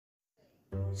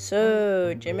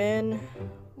So, Jimin,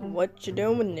 what you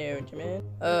doing there, Jimin?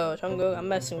 Oh, Jungkook, I'm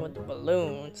messing with the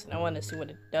balloons, and I want to see what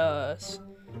it does.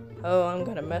 Oh, I'm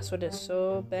gonna mess with it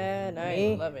so bad.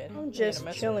 I love it. I'm just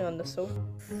chilling on the sofa.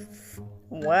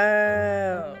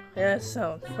 Wow, that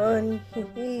sounds funny.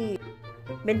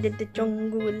 Been to the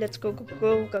jungle, let's go, go,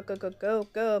 go, go, go, go, go,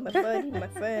 go, my buddy, my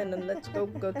friend, and let's go,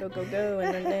 go, go, go, go,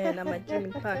 and then I'm a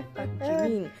Jimin Park,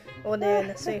 Jimin. Oh,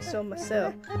 then I say so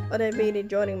myself. Oh, they really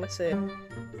joining myself.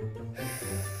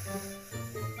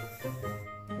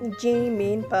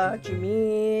 Jimin Park,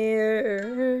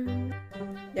 Jimin.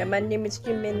 Yeah, my name is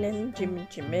Jimin and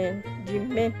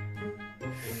Jimin.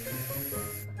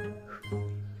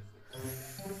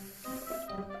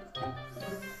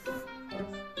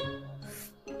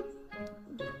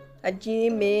 A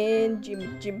Jimin,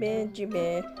 Jimin.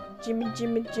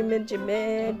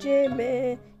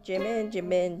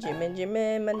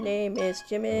 My name is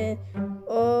Jimin.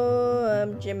 Oh,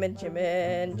 I'm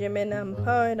Jimin. I'm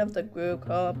part of the group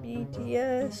called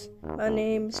BTS. My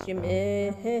name is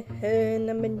Jimin.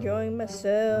 I'm enjoying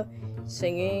myself,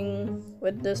 singing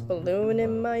with this balloon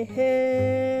in my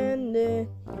hand.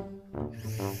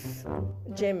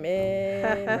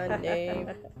 Jimin, my name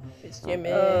is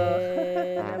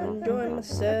Jimin. I'm enjoying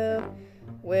myself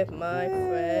with my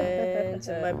friends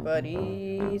and my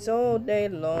buddies all day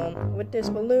long with this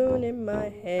balloon in my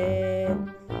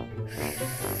hand.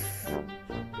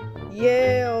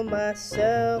 Yeah,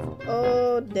 myself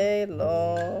all day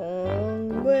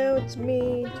long. Well, it's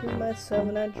me to myself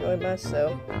and I enjoy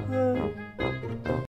myself.